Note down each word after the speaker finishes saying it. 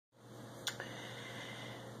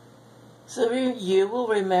So you will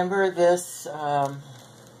remember this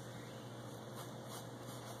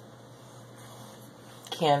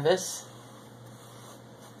canvas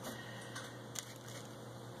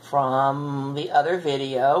from the other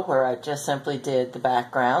video where I just simply did the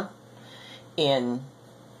background in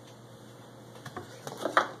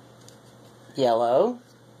yellow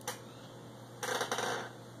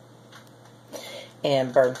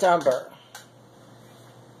and burnt umber.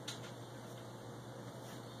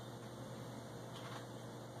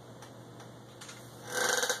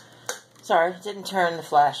 Sorry, didn't turn the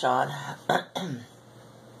flash on.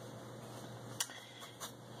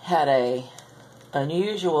 Had a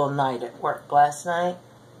unusual night at work last night,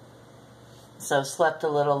 so slept a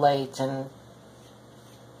little late and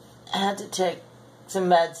had to take some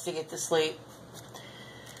meds to get to sleep,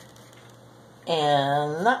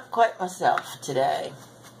 and not quite myself today.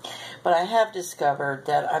 But I have discovered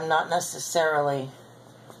that I'm not necessarily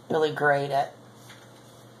really great at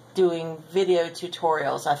doing video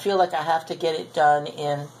tutorials. I feel like I have to get it done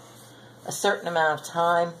in a certain amount of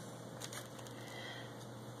time.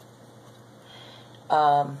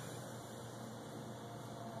 I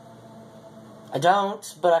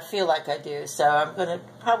don't, but I feel like I do, so I'm going to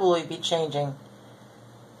probably be changing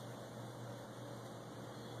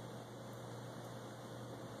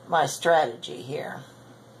my strategy here.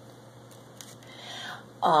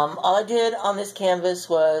 All I did on this canvas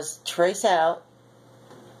was trace out,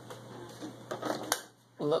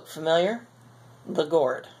 look familiar? The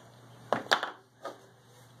gourd.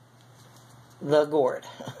 The gourd.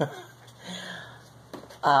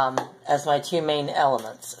 As my two main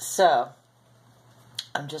elements. So,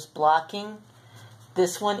 I'm just blocking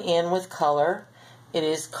this one in with color. It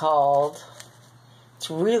is called,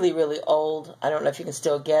 it's really, really old. I don't know if you can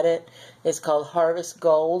still get it. It's called Harvest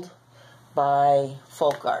Gold by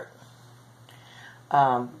Folk Art.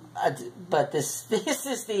 But this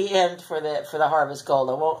is the end for the Harvest Gold.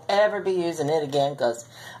 I won't ever be using it again because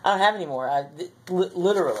I don't have any more.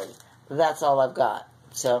 Literally, that's all I've got.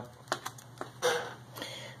 So,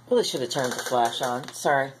 really should have turned the flash on.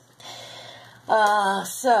 Sorry.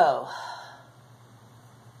 So,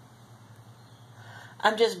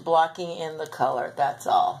 I'm just blocking in the color. That's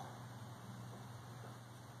all.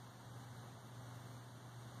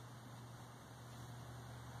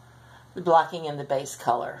 Blocking in the base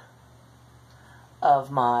color of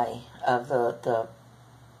the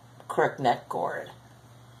crook neck gourd.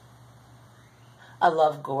 I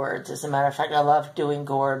love gourds. As a matter of fact, I love doing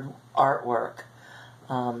gourd artwork.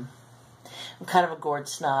 I'm kind of a gourd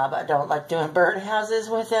snob. I don't like doing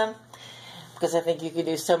birdhouses with them because I think you could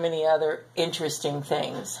do so many other interesting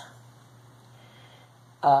things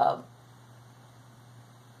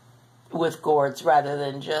with gourds rather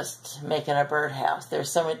than just making a birdhouse.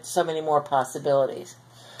 There's so many more possibilities.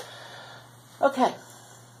 Okay,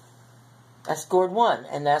 that's gourd 1,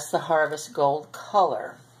 and that's the Harvest Gold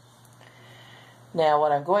color. Now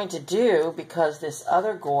what I'm going to do, because this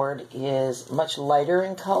other gourd is much lighter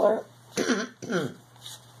in color,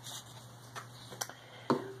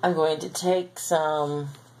 I'm going to take some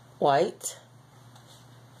white.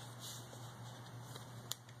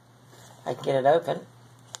 I can get it open.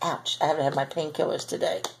 Ouch, I haven't had my painkillers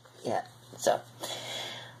today yet. So,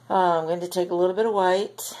 I'm going to take a little bit of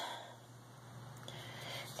white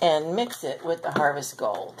and mix it with the Harvest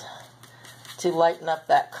Gold to lighten up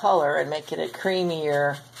that color and make it a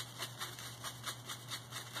creamier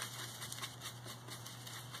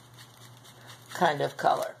kind of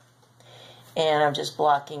color. And I'm just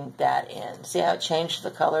blocking that in. See how it changed the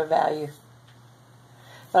color value?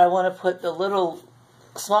 But I want to put the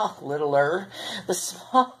smaller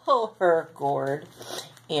gourd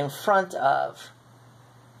in front of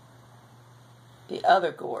the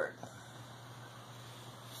other gourd.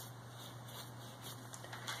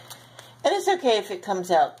 And it's okay if it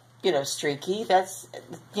comes out, streaky. That's,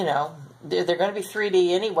 they're going to be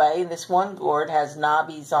 3D anyway. This one gourd has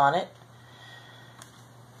knobbies on it.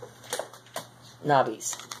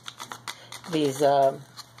 Knobbies. These, I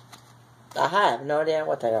have no idea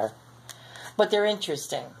what they are. But they're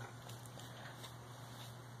interesting.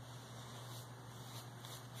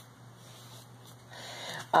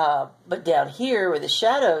 But down here where the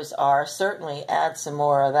shadows are, certainly add some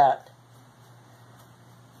more of that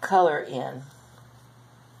color in.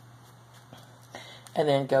 And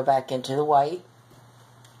then go back into the white.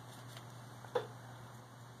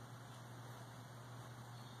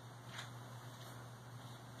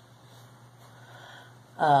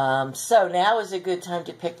 So now is a good time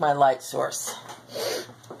to pick my light source.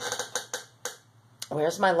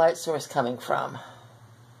 Where's my light source coming from?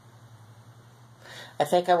 I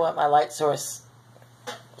think I want my light source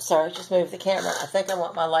sorry, just moved the camera. I think I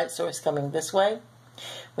want my light source coming this way,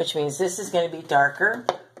 which means this is going to be darker,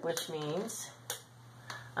 which means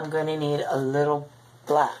I'm going to need a little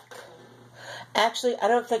black. Actually, I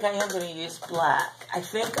don't think I am going to use black. I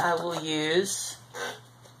think I will use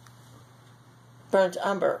burnt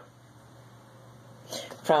umber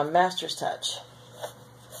from Master's Touch,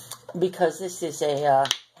 because this is a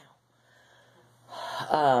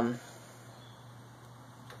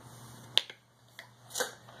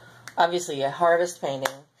obviously a harvest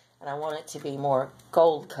painting, and I want it to be more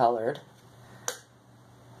gold colored,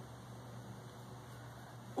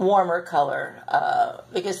 warmer color,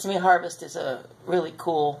 because to me harvest is a really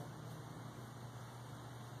cool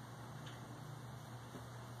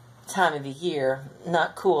time of the year.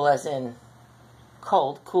 Not cool as in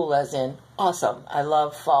cold, cool as in awesome. I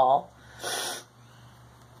love fall.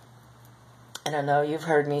 And I know you've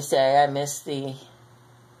heard me say I miss the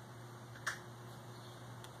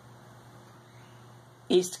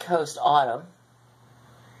East Coast autumn.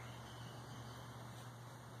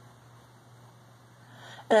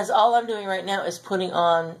 And that's all I'm doing right now is putting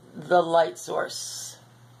on the light source.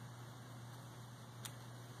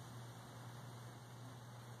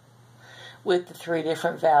 With the 3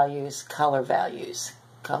 different values, colors,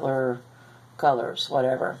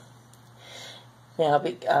 whatever. Now,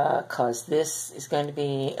 because this is going to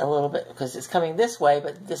be a little bit, because it's coming this way,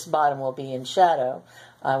 but this bottom will be in shadow,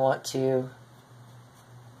 I want to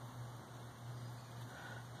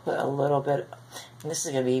put a little bit, and this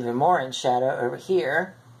is going to be even more in shadow over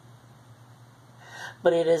here.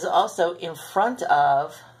 But it is also in front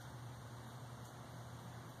of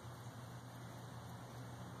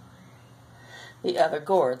the other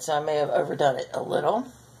gourd, so I may have overdone it a little.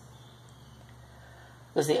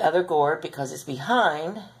 Because the other gourd, because it's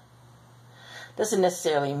behind, doesn't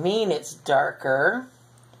necessarily mean it's darker,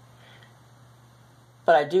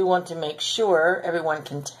 but I do want to make sure everyone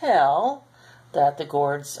can tell that the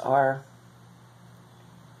gourds are...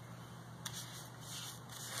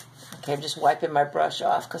 Okay, I'm just wiping my brush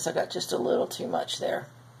off because I got just a little too much there.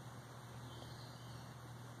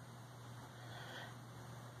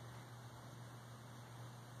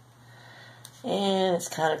 And it's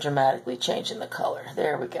kind of dramatically changing the color.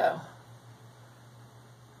 There we go.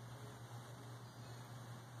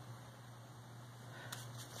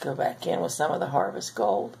 Go back in with some of the Harvest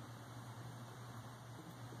Gold.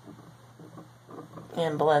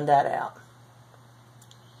 And blend that out.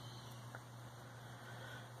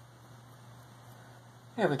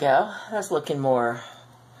 There we go. That's looking more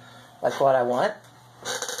like what I want.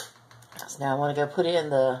 So now I want to go put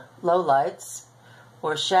in the low lights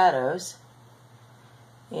or shadows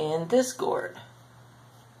in this gourd.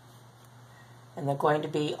 And they're going to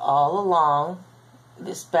be all along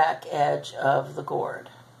this back edge of the gourd.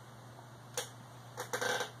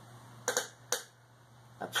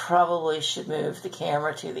 I probably should move the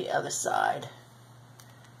camera to the other side.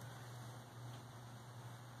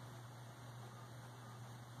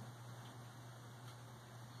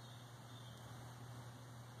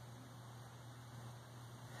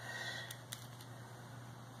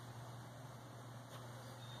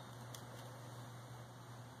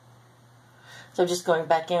 So I'm just going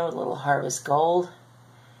back in with a little Harvest Gold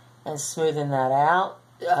and smoothing that out,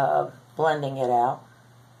 blending it out.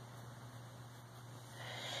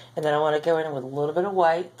 And then I want to go in with a little bit of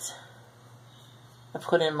white and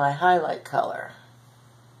put in my highlight color.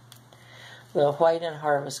 The white and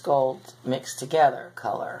Harvest Gold mixed together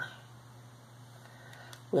color.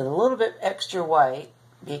 With a little bit extra white,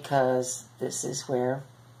 because this is where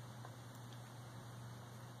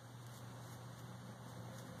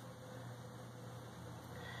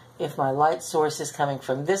if my light source is coming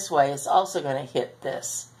from this way, it's also going to hit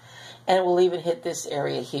this. And it will even hit this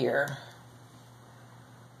area here.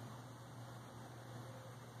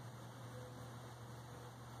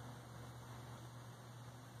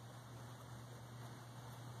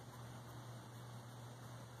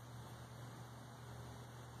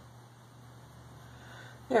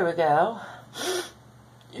 There we go.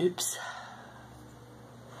 Oops.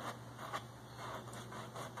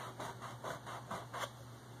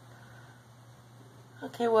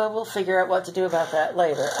 Okay, well, we'll figure out what to do about that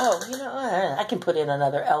later. Oh, you know, I can put in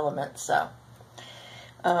another element, so.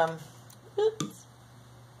 Oops.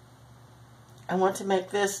 I want to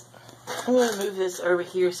make this, I'm going to move this over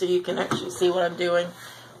here so you can actually see what I'm doing.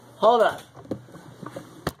 Hold on.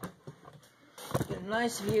 Get a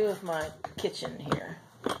nice view of my kitchen here.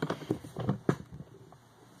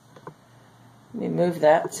 Let me move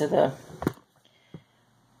that to the...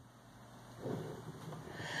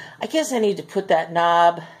 I guess I need to put that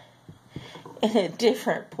knob in a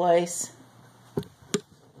different place.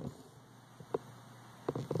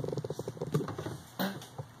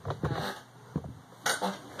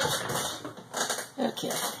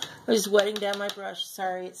 Okay. I'm just wetting down my brush.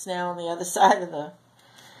 Sorry, it's now on the other side of the...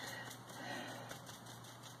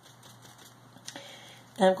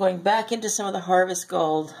 And I'm going back into some of the Harvest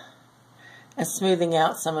Gold and smoothing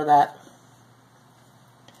out some of that.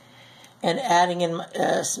 And adding in,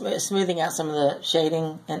 smoothing out some of the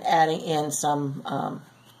shading and adding in some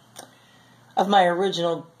of my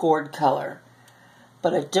original gourd color.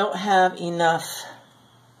 But I don't have enough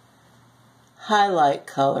highlight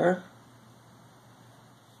color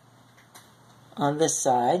on this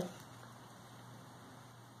side.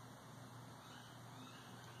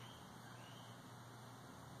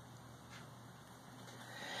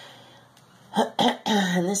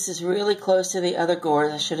 And this is really close to the other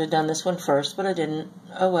gourd. I should have done this one first, but I didn't.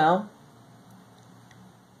 Oh well.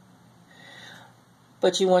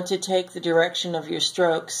 But you want to take the direction of your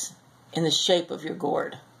strokes in the shape of your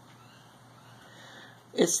gourd.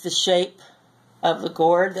 It's the shape of the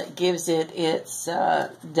gourd that gives it its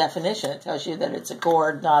definition. It tells you that it's a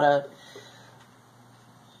gourd, not a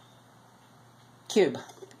cube.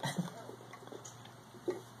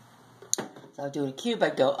 So I'll do a cube,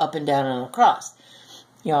 I'd go up and down and across.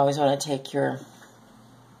 You always want to take your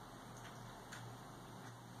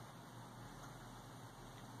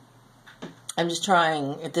I'm just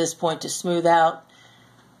trying at this point to smooth out.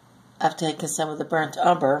 I've taken some of the burnt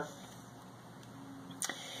umber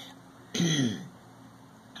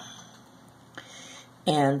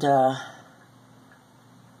and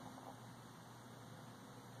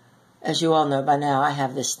as you all know by now, I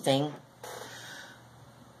have this thing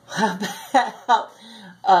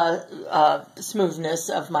about smoothness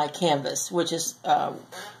of my canvas, which is I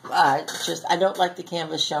don't like the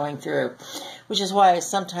canvas showing through, which is why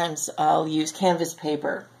sometimes I'll use canvas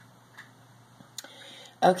paper.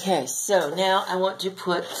 Okay, so now I want to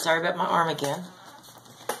put, sorry about my arm again,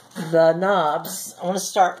 the knobs. I want to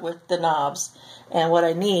start with the knobs, and what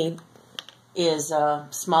I need is a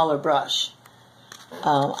smaller brush.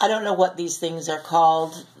 I don't know what these things are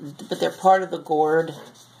called, but they're part of the gourd.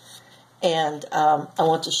 And I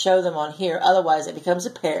want to show them on here, otherwise it becomes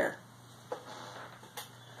a pair.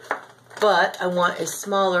 But I want a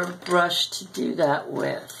smaller brush to do that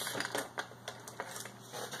with.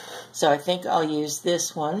 So I think I'll use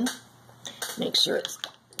this one. Make sure it's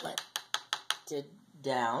lighted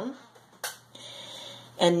down.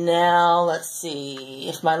 And now let's see,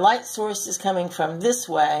 if my light source is coming from this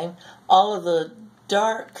way, all of the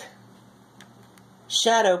dark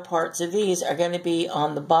shadow parts of these are going to be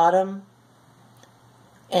on the bottom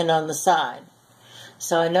and on the side.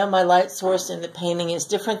 So I know my light source in the painting is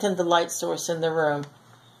different than the light source in the room,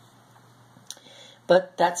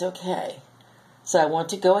 but that's okay. So I want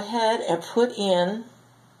to go ahead and put in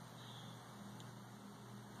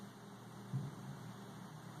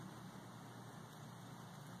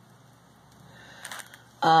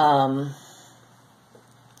I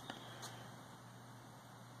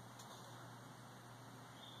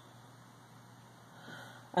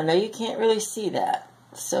know you can't really see that.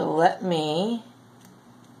 So let me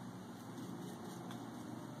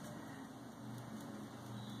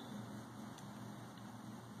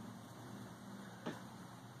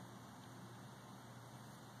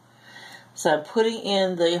so I'm putting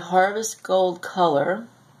in the Harvest Gold color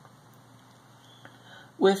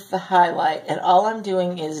with the highlight, and all I'm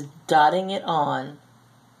doing is dotting it on.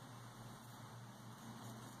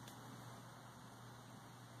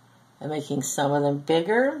 I'm making some of them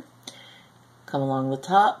bigger. Come along the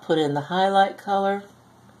top, put in the highlight color.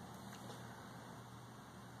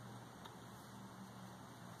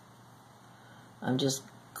 I'm just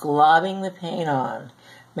globbing the paint on,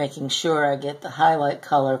 making sure I get the highlight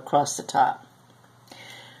color across the top,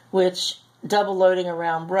 which double loading a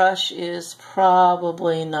round brush is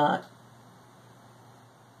probably not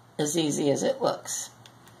as easy as it looks.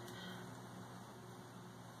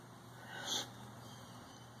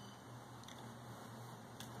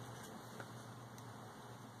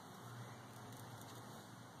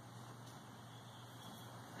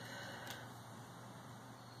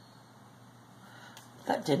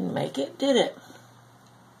 That didn't make it, did it?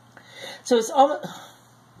 So it's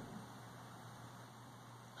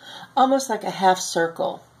almost like a half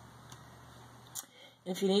circle.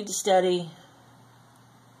 If you need to study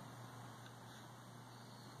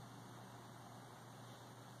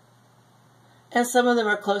and some of them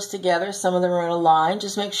are close together, some of them are in a line,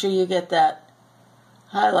 just make sure you get that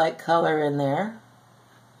highlight color in there.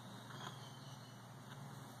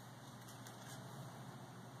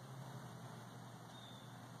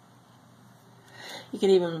 You could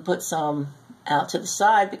even put some out to the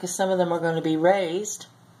side because some of them are going to be raised.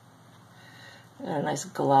 A nice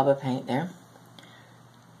glob of paint there.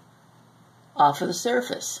 off of the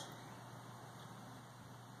surface.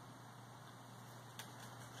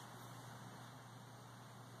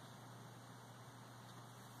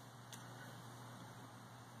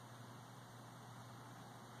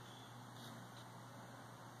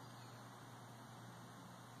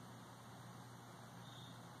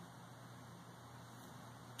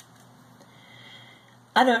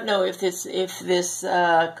 I don't know if this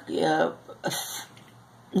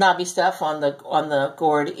knobby stuff on the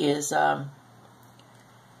gourd is a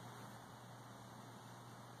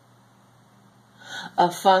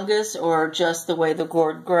fungus or just the way the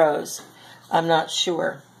gourd grows. I'm not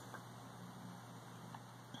sure.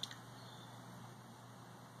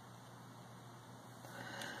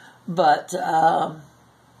 But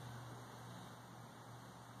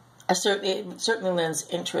it certainly lends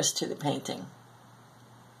interest to the painting.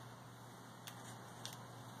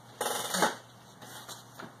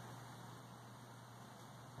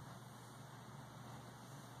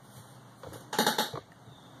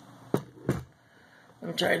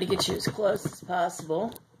 I'm trying to get you as close as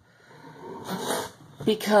possible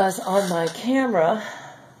because on my camera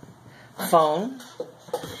phone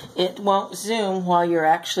it won't zoom while you're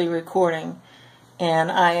actually recording,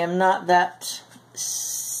 and I am not that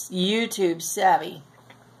YouTube savvy.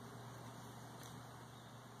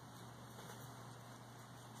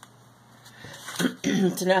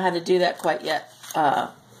 To know how to do that quite yet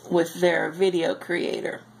with their video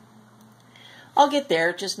creator. I'll get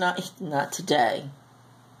there, just not today.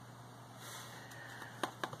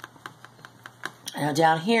 Now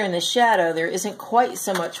down here in the shadow, there isn't quite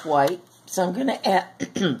so much white, so I'm going to add,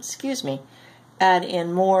 excuse me, add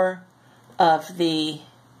in more of the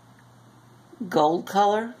gold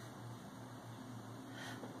color.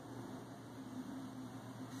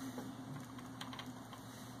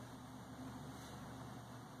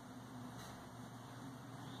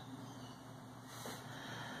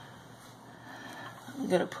 I'm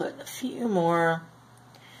going to put a few more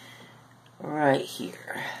right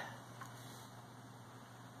here.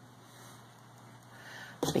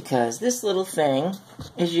 Because this little thing,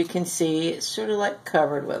 as you can see, it's sort of like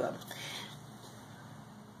covered with them.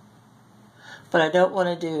 But I don't want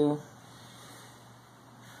to do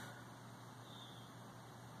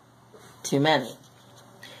too many.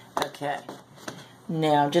 Okay.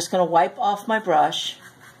 Now I'm just going to wipe off my brush.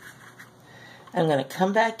 I'm going to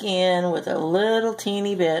come back in with a little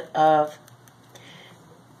teeny bit of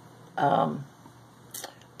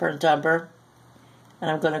burnt umber. And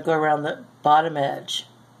I'm going to go around the bottom edge.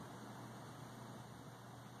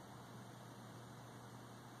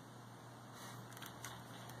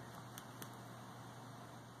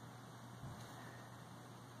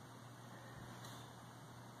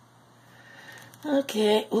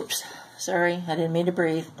 Okay, oops, sorry, I didn't mean to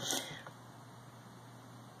breathe.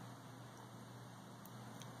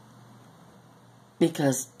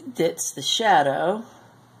 Because it's the shadow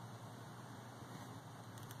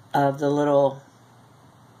of the little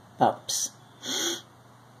bumps.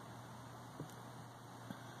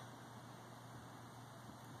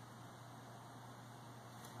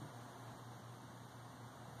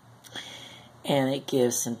 And it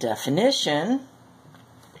gives some definition.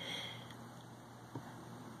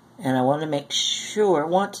 And I want to make sure,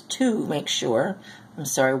 I'm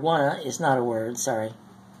sorry, wanna is not a word, sorry.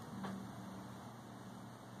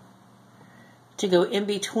 To go in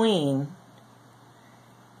between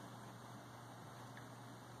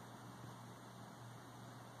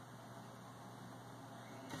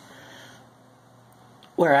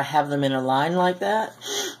where I have them in a line like that.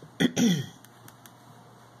 And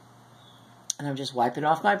I'm just wiping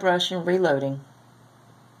off my brush and reloading.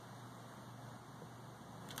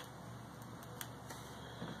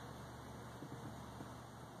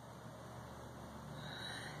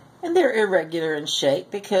 And they're irregular in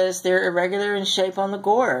shape because they're irregular in shape on the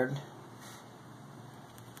gourd.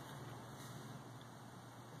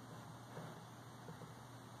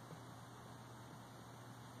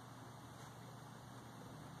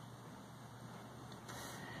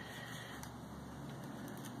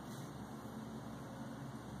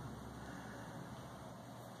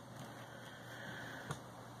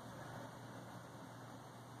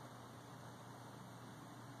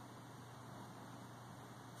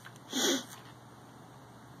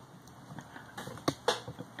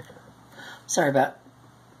 Sorry about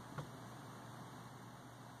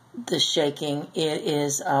the shaking. It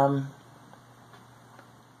is of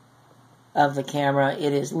the camera.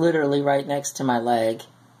 It is literally right next to my leg.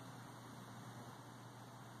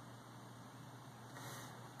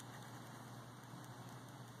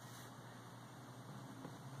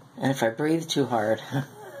 And if I breathe too hard,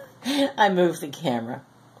 I move the camera.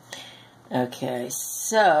 Okay,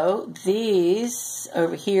 so these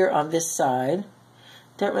over here on this side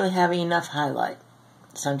don't really have enough highlight.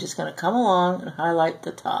 So I'm just going to come along and highlight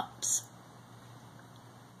the tops.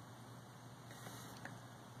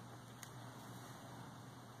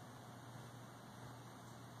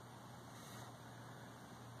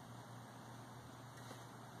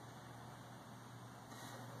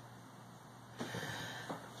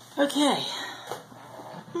 Okay,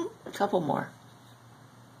 a couple more.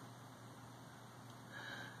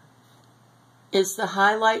 It's the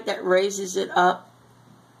highlight that raises it up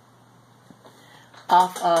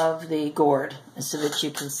off of the gourd so that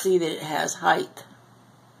you can see that it has height.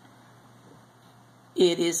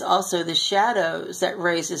 It is also the shadows that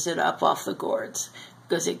raises it up off the gourds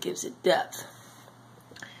because it gives it depth.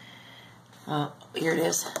 Here it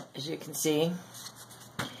is, as you can see.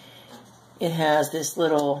 It has this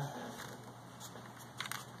little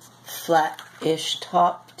flat-ish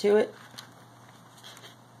top to it.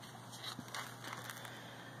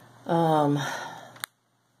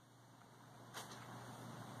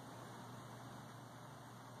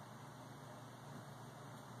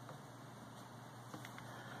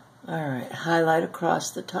 Alright, highlight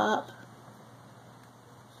across the top.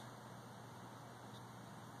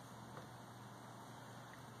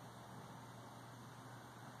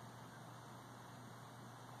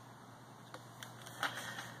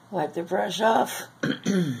 Wipe the brush off.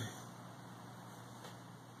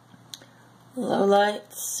 Low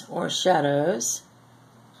lights or shadows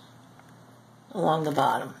along the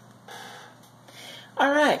bottom.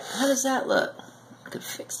 Alright, how does that look? I could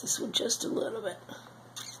fix this one just a little bit.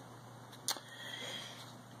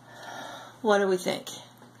 What do we think?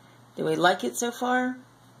 Do we like it so far?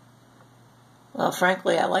 Well,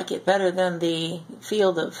 frankly, I like it better than the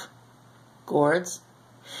field of gourds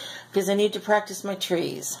because I need to practice my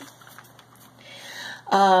trees.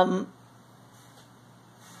 I've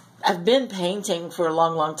been painting for a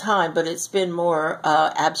long, long time, but it's been more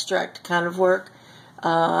abstract kind of work.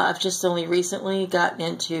 I've just only recently gotten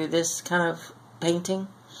into this kind of painting.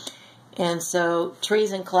 And so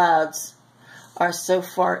trees and clouds are so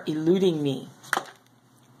far eluding me.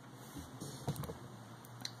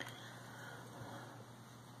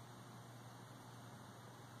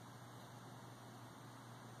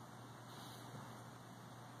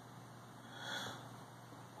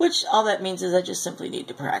 Which all that means is I just simply need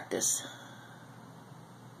to practice.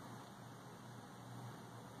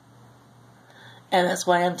 And that's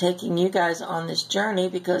why I'm taking you guys on this journey,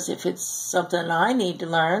 because if it's something I need to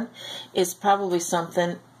learn, it's probably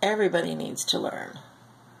something everybody needs to learn.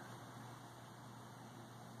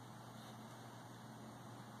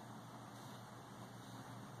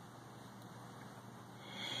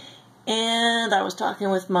 And I was talking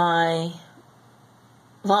with my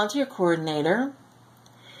volunteer coordinator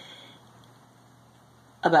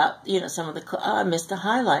about, some of the, I missed the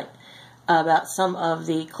highlight, about some of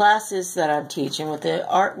the classes that I'm teaching with the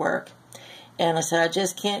artwork. And I said, I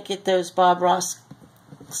just can't get those Bob Ross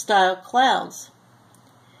style clouds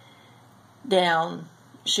down.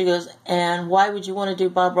 She goes, and why would you want to do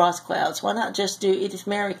Bob Ross clouds? Why not just do Edith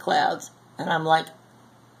Mary clouds? And I'm like,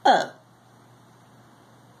 oh.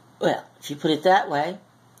 Well, if you put it that way.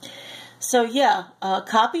 So yeah,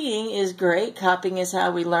 copying is great. Copying is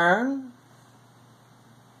how we learn.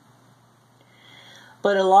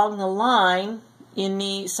 But along the line,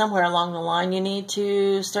 somewhere along the line, you need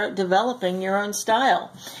to start developing your own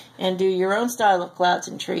style and do your own style of clouds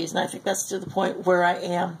and trees. And I think that's to the point where I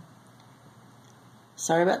am.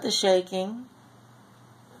 Sorry about the shaking.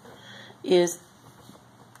 I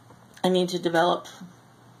need to develop,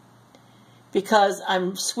 because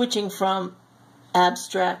I'm switching from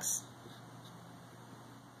abstracts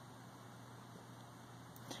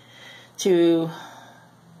to,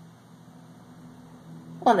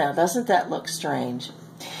 well, now, doesn't that look strange?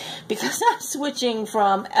 Because I'm switching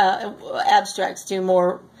from abstracts to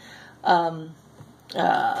more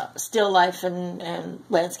still life and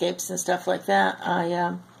landscapes and stuff like that.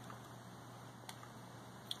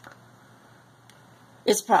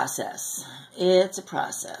 It's a process. It's a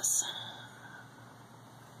process.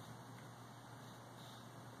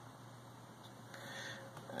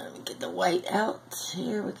 Let me get the white out.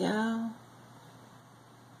 Here we go.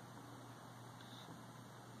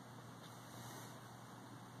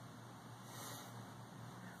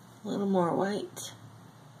 A little more white.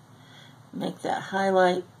 Make that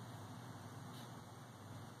highlight.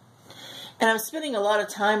 And I'm spending a lot of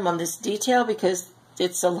time on this detail because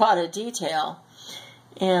it's a lot of detail.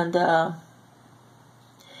 And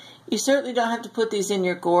you certainly don't have to put these in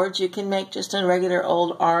your gourds. You can make just a regular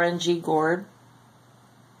old RNG gourd.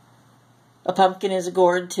 A pumpkin is a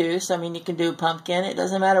gourd too, so I mean you can do a pumpkin. It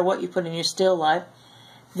doesn't matter what you put in your still life.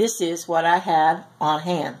 This is what I had on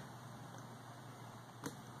hand.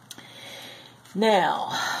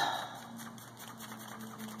 Now,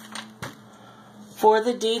 for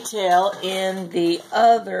the detail in the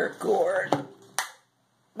other gourd.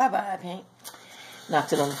 Bye-bye, paint.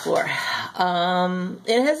 Knocked it on the floor.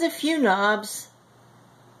 It has a few knobs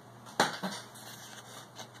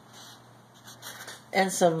and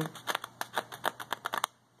some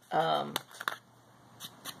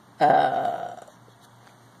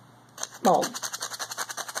mold.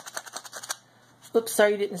 Oops,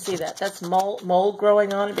 sorry you didn't see that. That's mold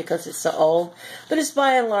growing on it because it's so old. But it's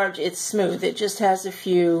by and large, it's smooth. It just has a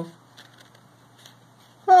few...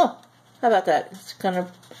 Oh, how about that? It's kind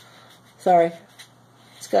of... Sorry.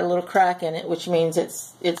 It's got a little crack in it, which means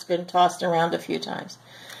it's been tossed around a few times.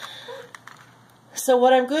 So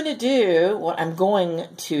what I'm going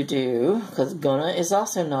to do, because gonna is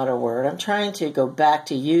also not a word, I'm trying to go back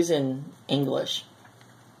to using English.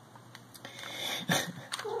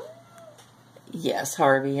 Yes,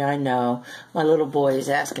 Harvey, I know. My little boy is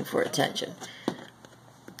asking for attention.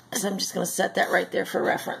 So I'm just going to set that right there for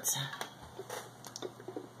reference.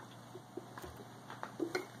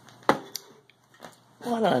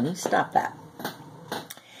 Hold on, stop that.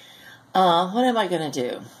 What am I going to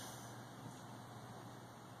do?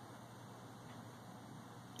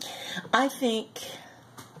 I think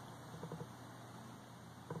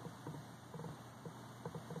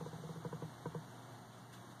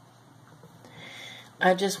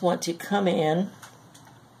I just want to come in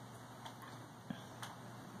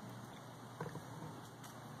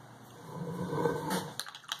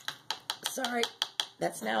sorry,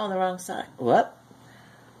 that's now on the wrong side. What?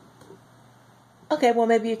 Okay, well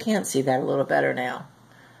maybe you can see that a little better now.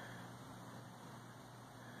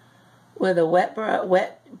 With a wet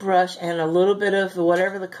brush and a little bit of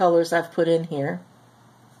whatever the colors I've put in here,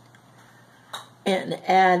 and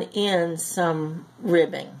add in some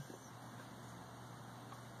ribbing.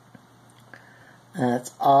 And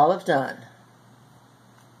that's all I've done.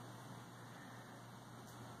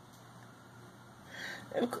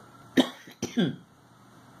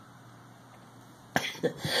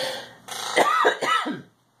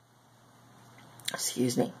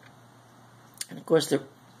 Excuse me. And of course the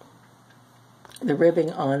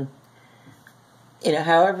ribbing on,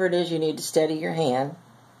 however it is you need to steady your hand.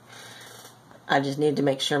 I just need to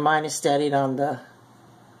make sure mine is steadied on the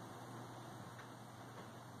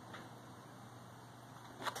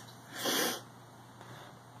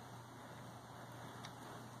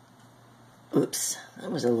oops,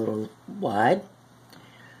 that was a little wide.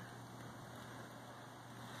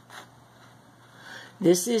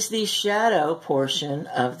 This is the shadow portion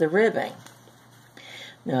of the ribbing.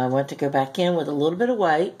 Now I want to go back in with a little bit of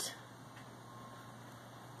white.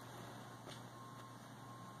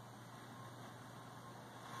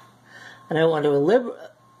 I don't want to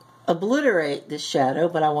obliterate the shadow,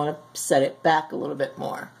 but I want to set it back a little bit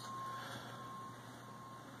more.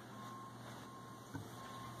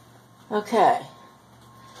 Okay.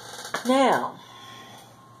 Now,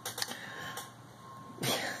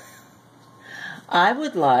 I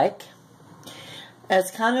would like,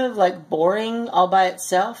 as kind of like boring all by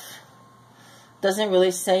itself, doesn't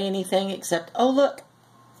really say anything except, oh look,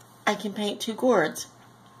 I can paint two gourds.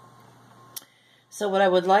 So what I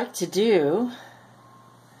would like to do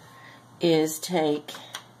is take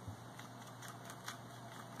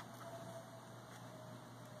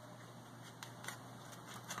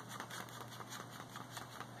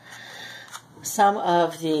some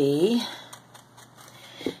of the,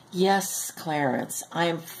 yes, Clarence, I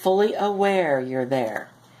am fully aware you're there.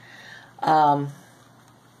 No,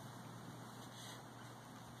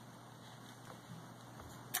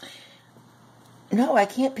 I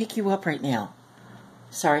can't pick you up right now.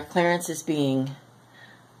 Sorry, Clarence is being...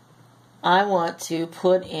 I want to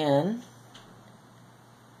put in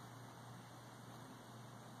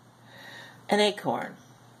an acorn.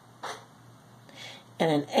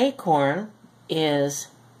 And an acorn is...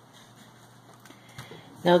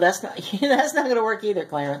 No, that's not that's not going to work either,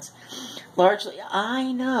 Clarence. Largely,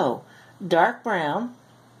 I know, dark brown,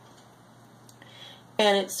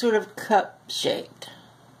 and it's sort of cup-shaped.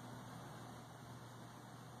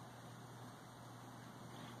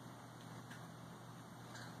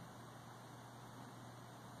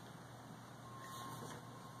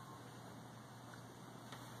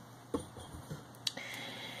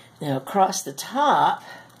 Now across the top,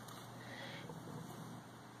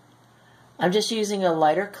 I'm just using a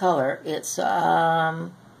lighter color. It's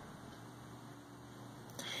when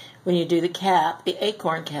you do the cap, the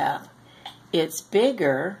acorn cap, it's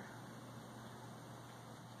bigger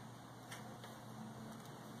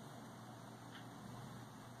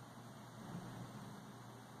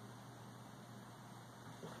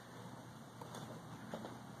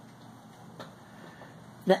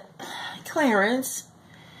Clarence.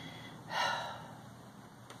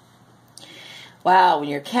 Wow, when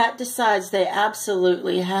your cat decides they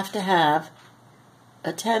absolutely have to have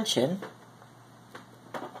attention.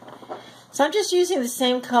 So I'm just using the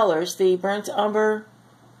same colors, the burnt umber,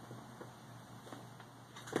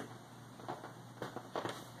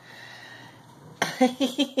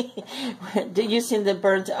 using the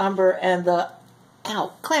burnt umber and the,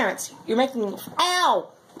 ow, Clarence, you're making, ow!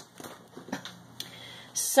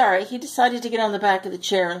 Sorry, he decided to get on the back of the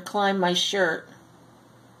chair and climb my shirt.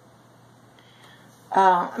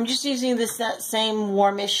 I'm just using that same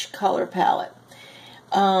warmish color palette.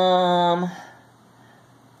 Want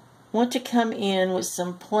to come in with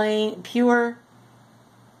some plain, pure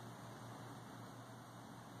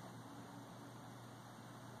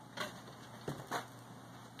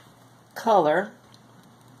color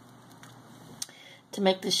to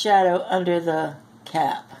make the shadow under the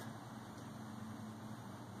cap.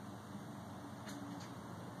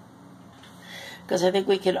 Because I think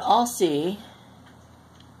we can all see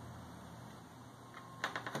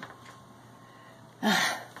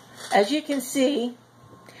as you can see,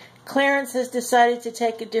 Clarence has decided to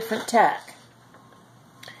take a different tack.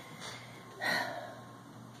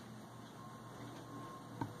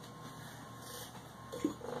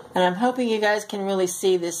 And I'm hoping you guys can really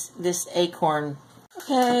see this acorn.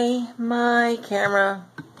 Okay, my camera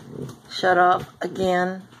shut off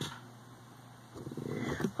again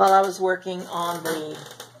while I was working on the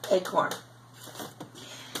acorn.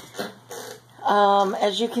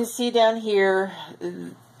 As you can see down here,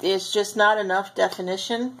 it's just not enough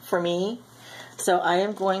definition for me. So I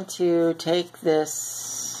am going to take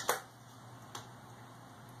this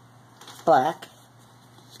black,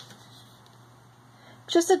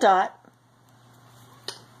 just a dot,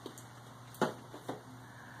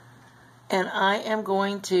 and I am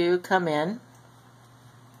going to come in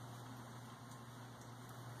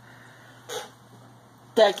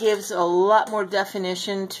that gives a lot more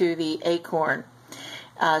definition to the acorn.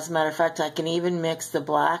 As a matter of fact, I can even mix the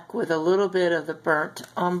black with a little bit of the burnt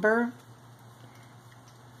umber.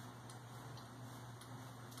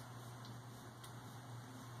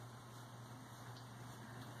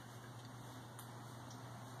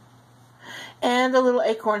 And the little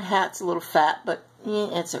acorn hat's a little fat, but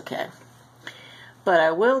it's okay. But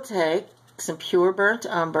I will take some pure burnt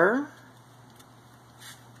umber.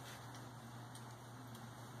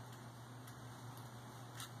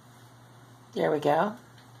 There we go.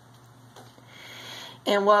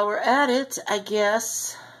 And while we're at it, I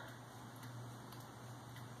guess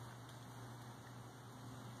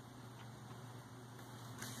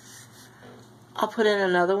I'll put in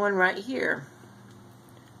another one right here.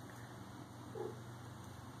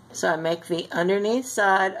 So I make the underneath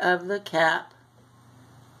side of the cap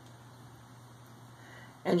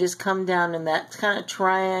and just come down in that kind of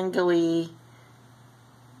triangle-y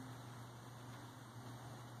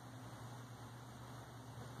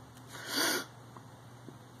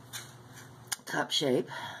cup shape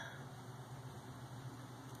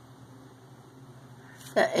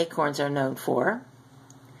that acorns are known for.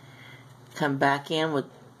 Come back in with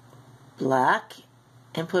black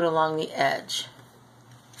and put along the edge.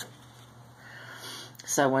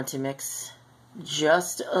 So I want to mix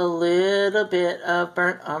just a little bit of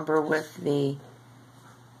burnt umber with the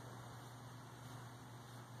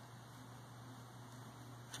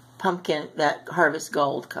pumpkin, that harvest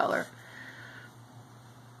gold color.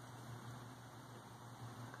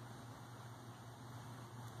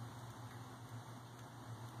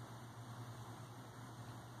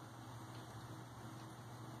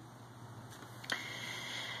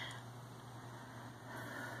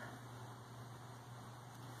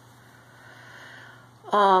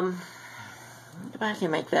 If I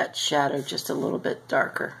can make that shadow just a little bit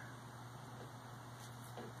darker.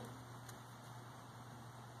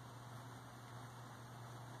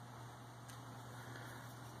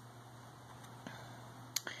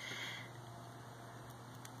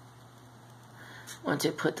 Want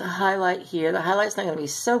to put the highlight here. The highlight's not going to be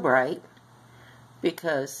so bright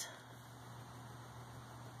because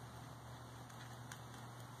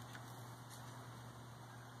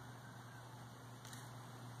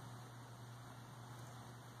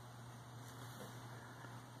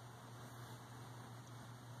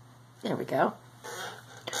there we go.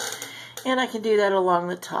 And I can do that along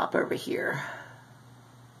the top over here.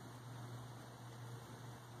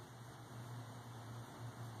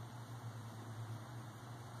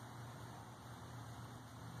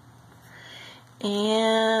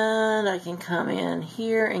 And I can come in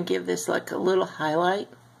here and give this like a little highlight.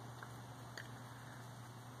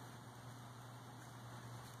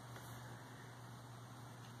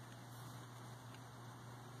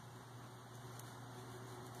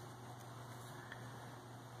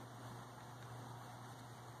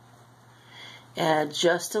 Add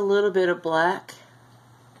just a little bit of black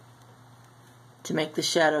to make the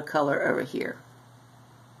shadow color over here.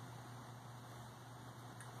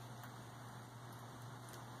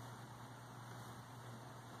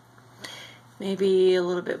 Maybe a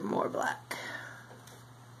little bit more black.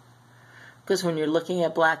 Because when you're looking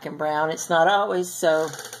at black and brown, it's not always so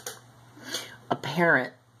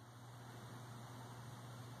apparent.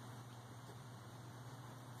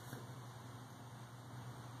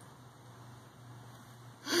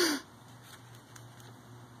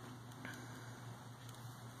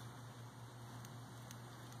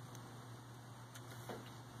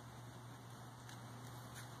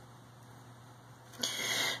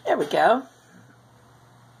 There we go.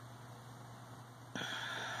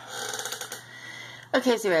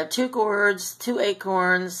 Okay, so we have 2 gourds, 2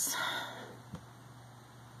 acorns,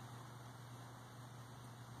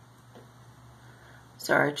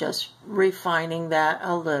 sorry, just refining that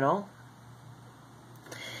a little.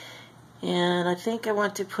 And I think I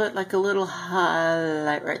want to put like a little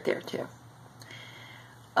highlight right there too.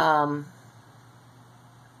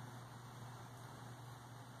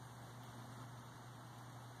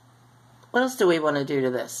 What else do we want to do to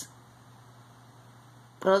this?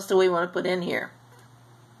 What else do we want to put in here?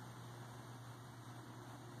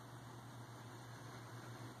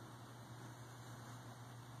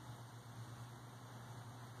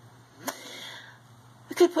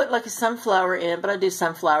 I could put like a sunflower in, but I do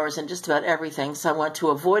sunflowers in just about everything, so I want to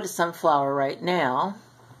avoid a sunflower right now.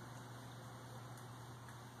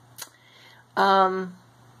 Oh,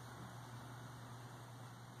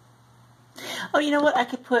 you know what? I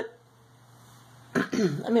could put,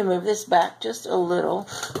 let me move this back just a little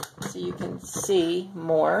so you can see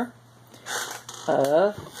more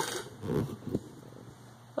of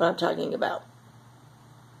what I'm talking about.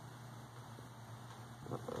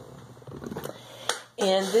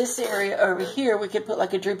 In this area over here, we could put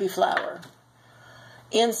like a droopy flower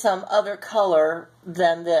in some other color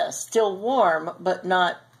than this. Still warm, but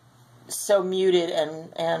not so muted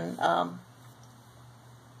and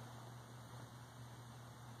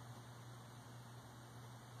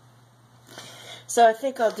so I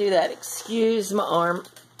think I'll do that. Excuse my arm.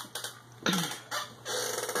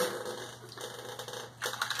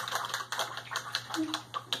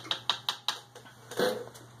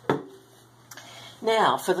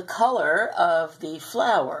 Now, for the color of the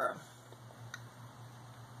flower,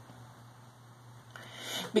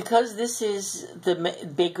 because this is the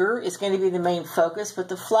bigger, it's going to be the main focus, but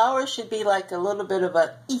the flower should be like a little bit of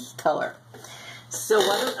a color. So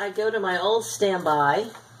why don't I go to my old standby,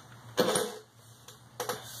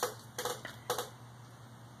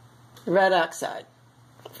 red oxide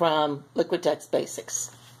from Liquitex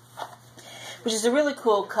Basics, which is a really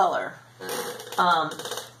cool color.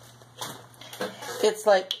 It's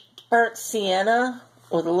like burnt sienna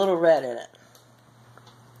with a little red in it.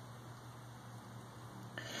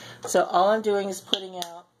 So all I'm doing is putting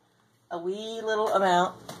out a wee little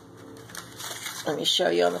amount. Let me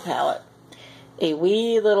show you on the palette. A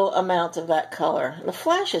wee little amount of that color. The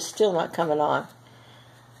flash is still not coming on.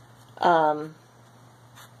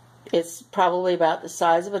 It's probably about the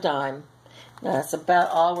size of a dime. That's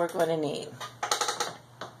about all we're going to need.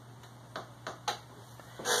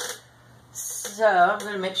 So I'm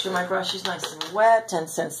going to make sure my brush is nice and wet, and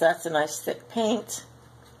since that's a nice thick paint,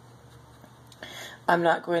 I'm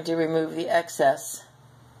not going to remove the excess.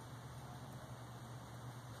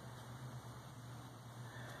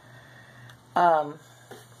 There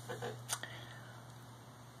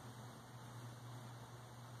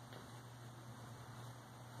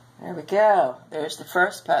we go. There's the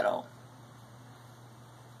first petal.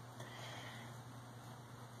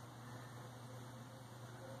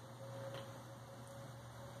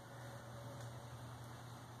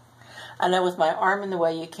 I know with my arm in the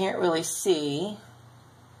way you can't really see.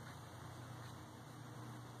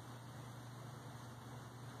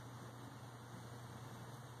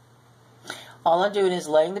 All I'm doing is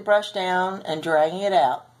laying the brush down and dragging it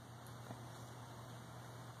out.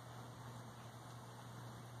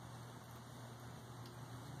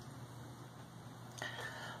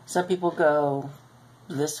 Some people go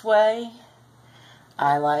this way.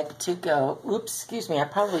 I like to go, oops, excuse me, I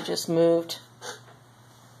probably just moved.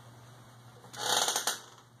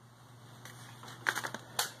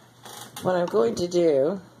 What I'm going to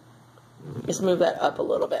do is move that up a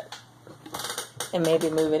little bit and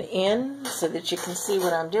maybe move it in so that you can see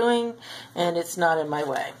what I'm doing and it's not in my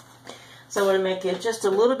way. So I want to make it just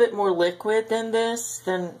a little bit more liquid than this,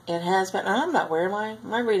 than it has been. I'm not wearing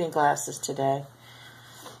my reading glasses today.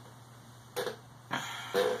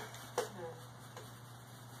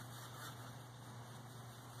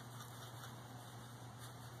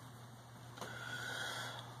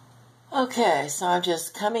 Okay, so I'm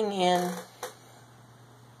just coming in.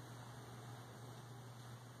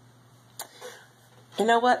 You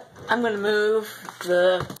know what? I'm going to move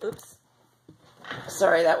the, oops,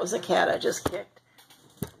 sorry, that was a cat I just kicked.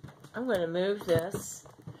 I'm going to move this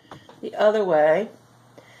the other way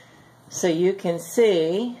so you can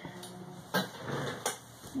see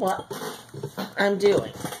what I'm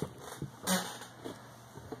doing.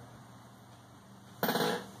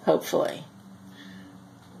 Hopefully.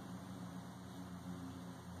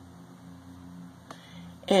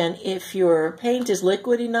 And if your paint is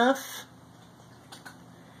liquid enough,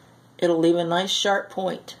 it'll leave a nice sharp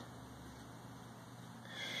point.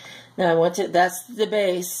 Now I want to, that's the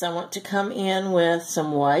base. I want to come in with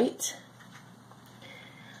some white.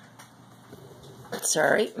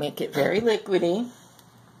 Sorry, make it very liquidy.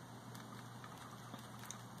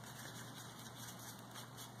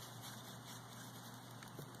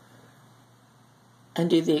 And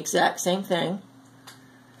do the exact same thing.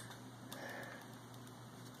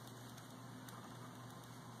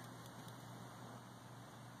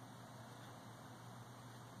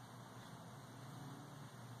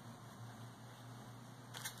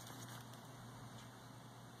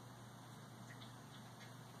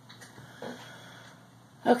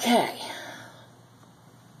 Okay.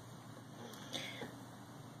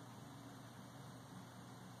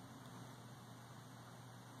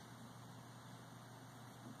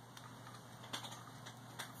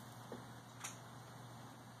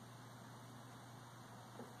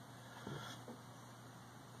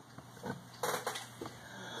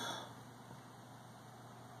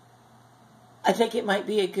 I think it might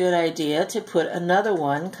be a good idea to put another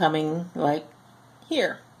one coming like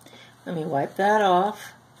here. Let me wipe that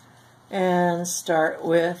off and start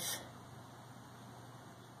with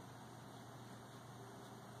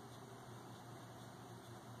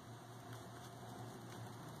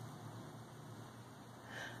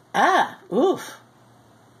oof.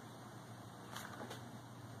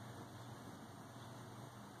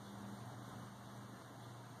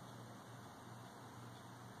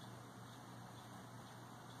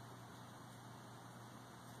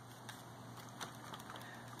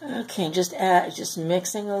 Okay, just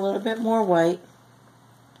mixing a little bit more white.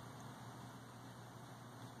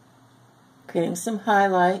 Creating some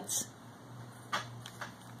highlights.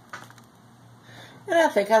 And I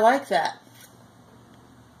think I like that.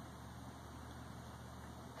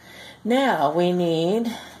 Now we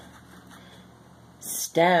need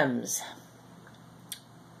stems.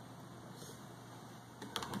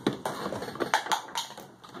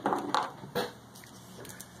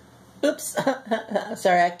 Oops,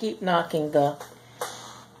 sorry, I keep knocking the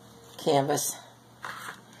canvas.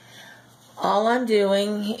 All I'm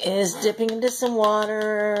doing is dipping into some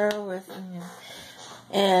water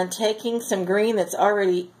and taking some green that's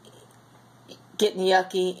already getting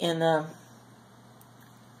yucky in the,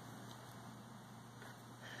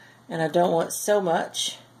 and I don't want so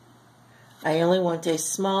much. I only want a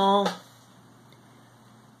small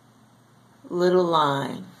little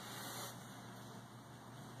line.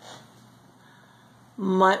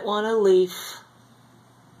 Might want a leaf.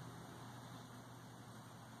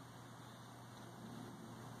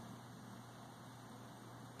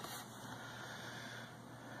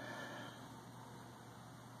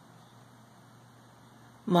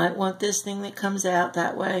 Might want this thing that comes out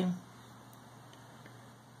that way.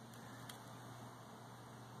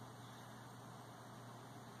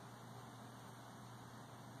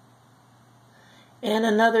 And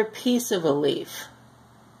another piece of a leaf.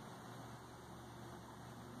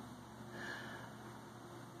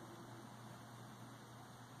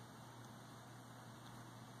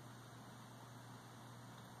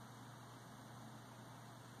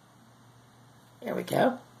 There we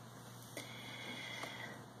go.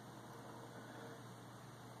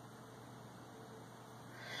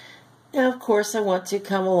 Now, of course, I want to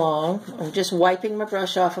come along. I'm just wiping my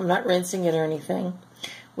brush off. I'm not rinsing it or anything.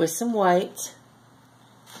 With some white.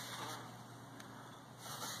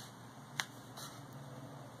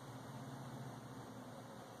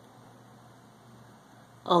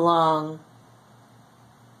 Along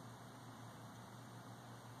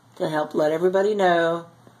to help let everybody know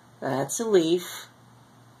that's a leaf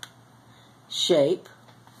shape.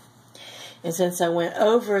 And since I went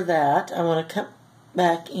over that, I want to come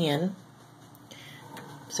back in.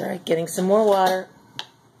 Sorry, getting some more water.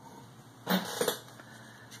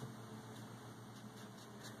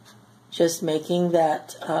 Just making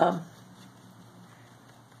that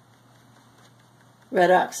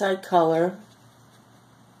red oxide color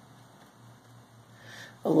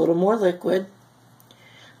a little more liquid.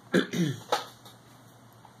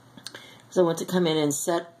 So I want to come in and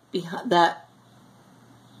set behind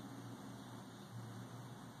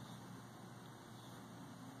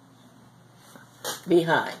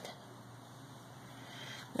behind.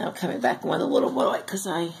 Now coming back one a little more because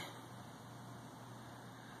there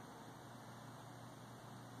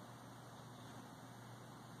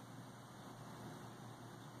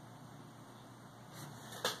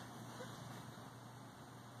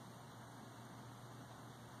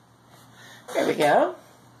we go.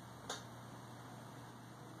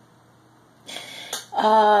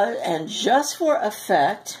 And just for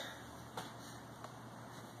effect,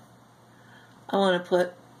 I want to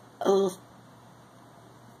put a little,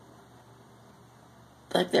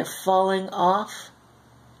 like they're falling off.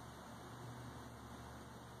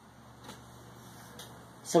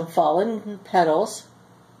 Some fallen petals.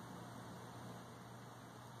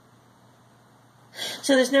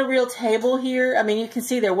 So there's no real table here. I mean, you can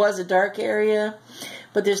see there was a dark area,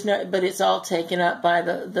 but there's no, but it's all taken up by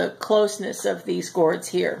the closeness of these gourds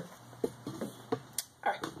here.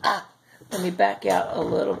 All right, let me back out a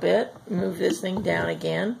little bit, move this thing down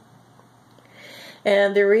again.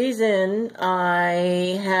 And the reason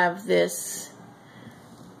I have this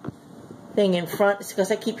thing in front is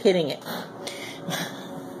because I keep hitting it.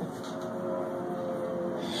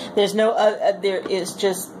 There's no, there is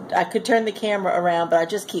just, I could turn the camera around, but I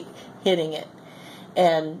just keep hitting it.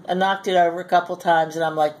 And I knocked it over a couple times, and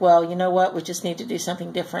I'm like, well, you know what? We just need to do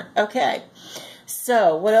something different. Okay.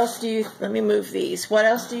 So, what else do you, let me move these. What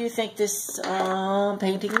else do you think this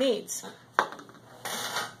painting needs?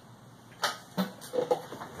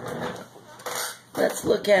 Let's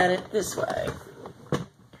look at it this way,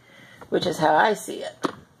 which is how I see it.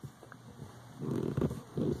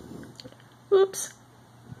 Oops.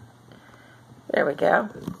 There we go.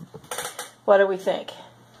 What do we think?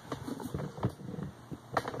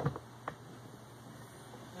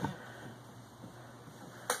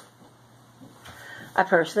 I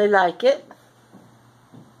personally like it.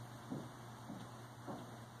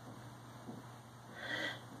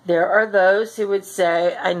 There are those who would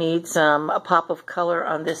say I need a pop of color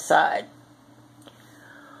on this side.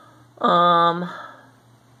 Yeah,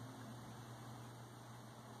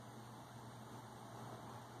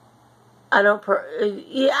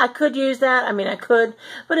 I could use that. I mean, I could,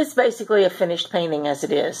 but it's basically a finished painting as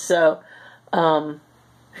it is. So,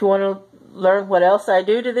 if you want to learn what else I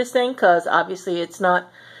do to this thing, because obviously it's not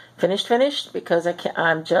finished, because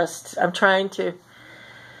I'm trying to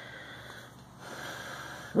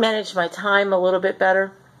manage my time a little bit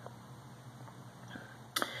better.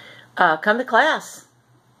 Come to class.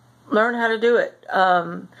 Learn how to do it,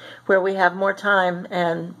 where we have more time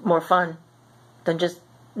and more fun than just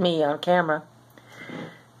me on camera.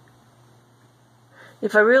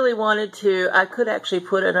 If I really wanted to, I could actually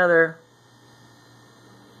put another,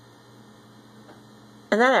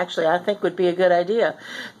 and that actually I think would be a good idea,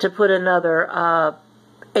 to put another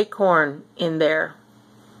acorn in there,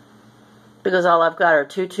 because all I've got are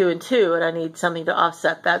 2, 2, and 2, and I need something to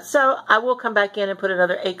offset that. So I will come back in and put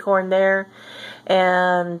another acorn there,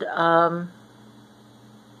 and I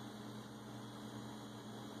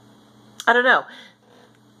don't know.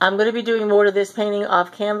 I'm going to be doing more to this painting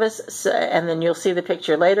off canvas, and then you'll see the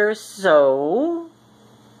picture later. So,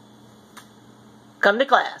 come to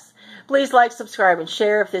class. Please like, subscribe, and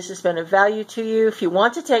share if this has been of value to you. If you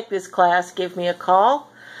want to take this class, give me a call.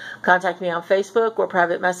 Contact me on Facebook or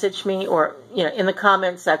private message me, or in the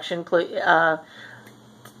comments section. Please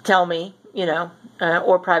tell me,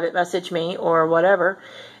 or private message me or whatever,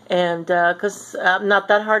 and because I'm not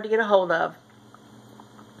that hard to get a hold of.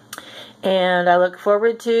 And I look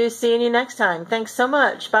forward to seeing you next time. Thanks so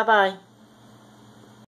much. Bye-bye.